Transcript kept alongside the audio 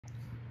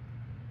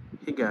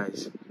Hey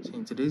guys, so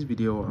in today's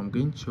video I'm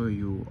going to show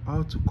you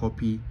how to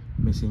copy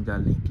messenger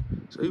link.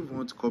 So if you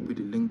want to copy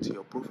the link to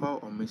your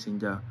profile on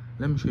messenger,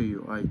 let me show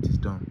you how it is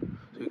done.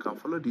 So you can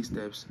follow these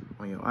steps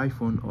on your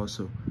iPhone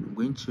also. I'm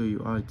going to show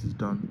you how it is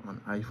done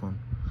on iPhone.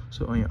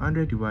 So on your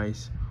Android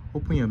device,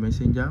 open your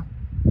messenger.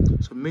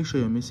 So make sure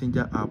your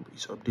messenger app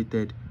is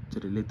updated to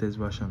the latest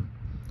version.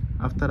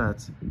 After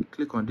that,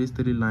 click on these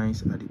three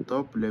lines at the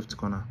top left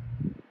corner.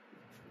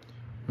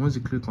 Once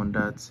you click on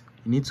that,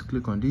 you need to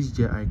click on this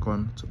J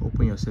icon to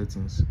open your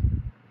settings.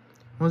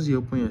 Once you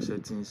open your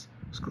settings,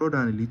 scroll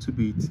down a little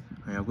bit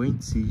and you're going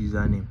to see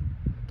username.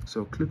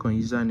 So click on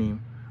username,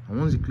 and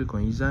once you click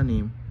on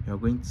username, you're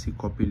going to see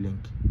copy link.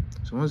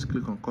 So once you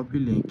click on copy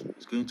link,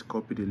 it's going to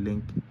copy the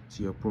link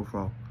to your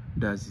profile.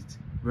 That's it.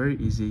 Very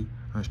easy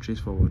and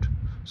straightforward.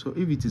 So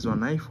if it is on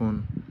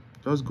iPhone,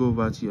 just go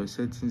over to your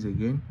settings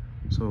again.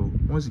 So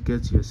once you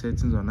get to your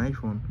settings on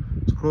iPhone,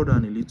 scroll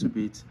down a little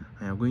bit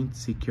and you're going to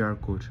see QR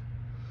code.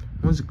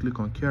 Once you click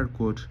on QR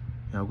code,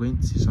 you're going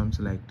to see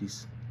something like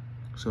this.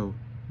 So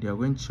they are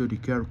going to show the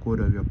QR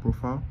code of your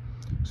profile.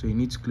 So you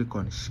need to click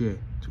on share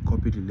to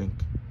copy the link.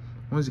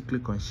 Once you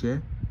click on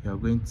share, you are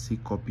going to see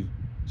copy.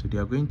 So they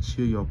are going to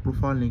show your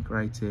profile link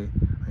right here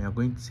and you are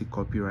going to see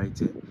copy right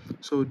here.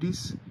 So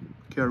this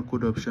QR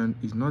code option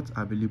is not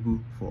available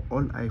for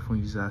all iPhone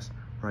users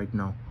right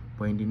now,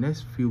 but in the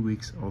next few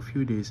weeks or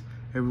few days,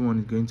 everyone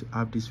is going to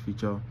have this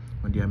feature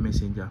on their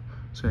messenger.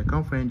 So I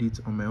can't find it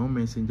on my own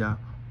messenger,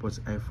 but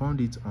I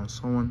found it on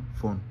someone's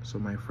phone. So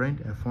my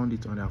friend, I found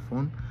it on their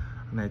phone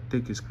and I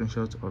take a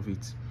screenshot of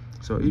it.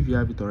 So if you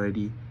have it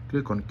already,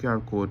 click on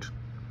QR code,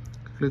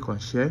 click on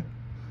share,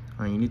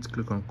 and you need to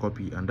click on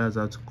copy, and that's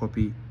how to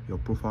copy your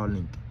profile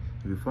link.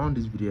 If you found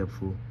this video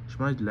helpful,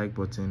 smash the like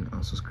button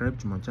and subscribe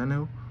to my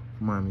channel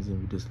for more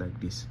amazing videos like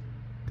this.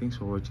 Thanks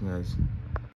for watching, guys.